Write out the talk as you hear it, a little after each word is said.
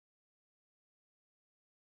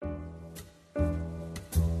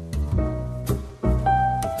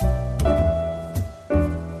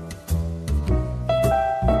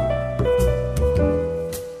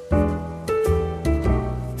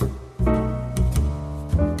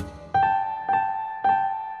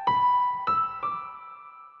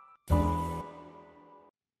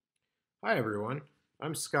Hi, everyone.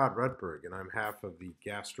 I'm Scott Rutberg, and I'm half of the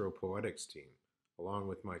Gastropoetics team, along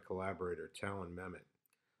with my collaborator, Talon Mehmet.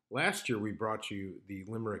 Last year, we brought you the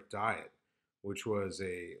Limerick Diet, which was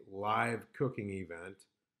a live cooking event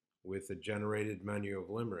with a generated menu of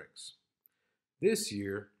limericks. This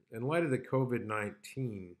year, in light of the COVID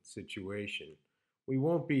 19 situation, we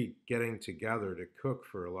won't be getting together to cook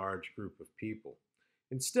for a large group of people.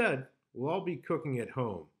 Instead, we'll all be cooking at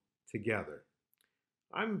home together.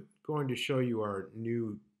 I'm going to show you our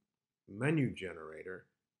new menu generator,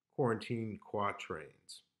 Quarantine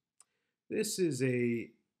Quatrains. This is a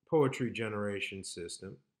poetry generation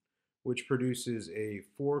system which produces a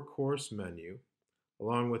four-course menu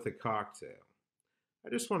along with a cocktail. I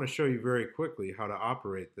just want to show you very quickly how to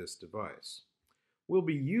operate this device. We'll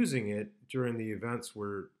be using it during the events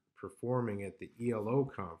we're performing at the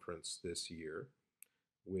ELO conference this year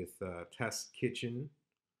with test kitchen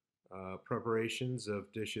preparations of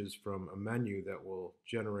dishes from a menu that we'll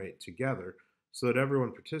generate together so that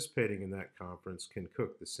everyone participating in that conference can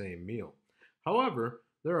cook the same meal. However,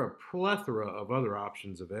 there are a plethora of other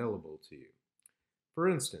options available to you. For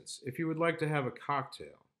instance, if you would like to have a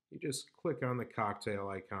cocktail, you just click on the cocktail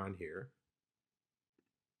icon here,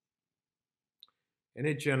 and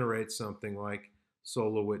it generates something like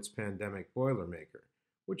Solowitz Pandemic Boilermaker,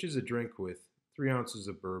 which is a drink with 3 ounces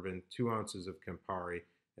of bourbon, 2 ounces of Campari,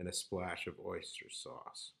 and a splash of oyster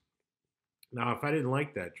sauce. Now, if I didn't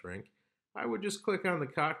like that drink, I would just click on the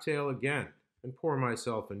cocktail again and pour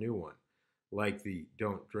myself a new one, like the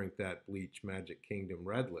Don't Drink That Bleach Magic Kingdom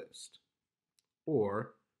Red List,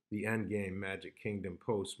 or the Endgame Magic Kingdom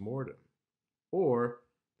Post Mortem, or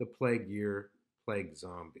the Plague Year Plague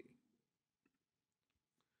Zombie.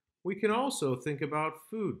 We can also think about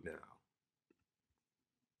food now.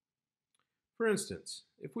 For instance,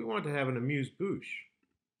 if we want to have an amuse-bouche,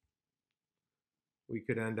 we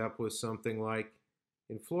could end up with something like,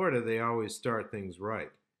 in Florida, they always start things right,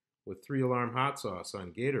 with 3-alarm hot sauce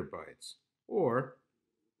on gator bites. Or,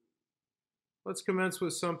 let's commence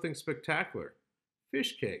with something spectacular,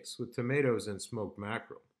 fish cakes with tomatoes and smoked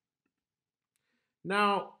mackerel.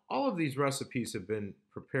 Now, all of these recipes have been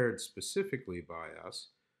prepared specifically by us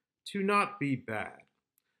to not be bad.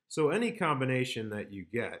 So any combination that you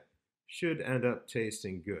get should end up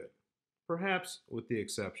tasting good, perhaps with the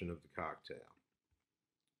exception of the cocktail.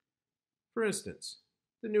 For instance,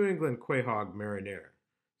 the New England Quahog Marinara,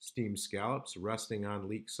 steamed scallops resting on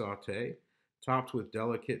leek sauté, topped with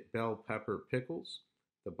delicate bell pepper pickles,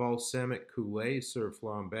 the balsamic coulis served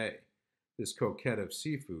flambé. This coquette of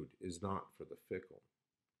seafood is not for the fickle.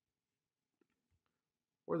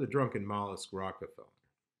 Or the drunken mollusk Rockefeller.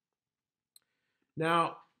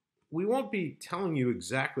 Now, we won't be telling you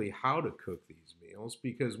exactly how to cook these meals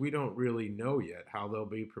because we don't really know yet how they'll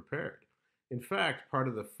be prepared. In fact, part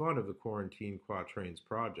of the fun of the Quarantine Quatrains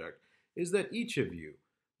project is that each of you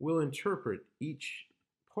will interpret each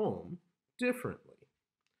poem differently.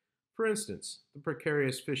 For instance, the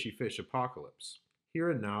precarious fishy fish apocalypse. Here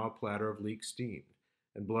and now, a platter of leek steamed,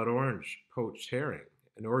 and blood orange poached herring,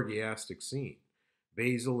 an orgiastic scene.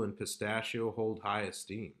 Basil and pistachio hold high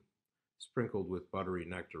esteem, sprinkled with buttery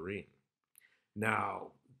nectarine. Now,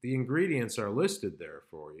 the ingredients are listed there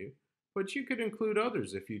for you, but you could include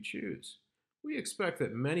others if you choose. We expect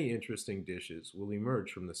that many interesting dishes will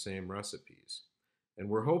emerge from the same recipes, and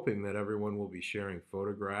we're hoping that everyone will be sharing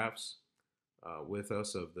photographs with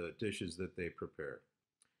us of the dishes that they prepare.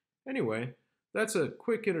 Anyway, that's a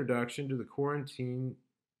quick introduction to the Quarantine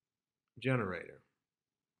Generator,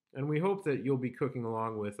 and we hope that you'll be cooking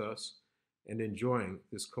along with us and enjoying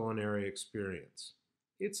this culinary experience.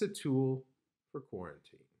 It's a tool for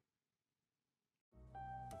quarantine.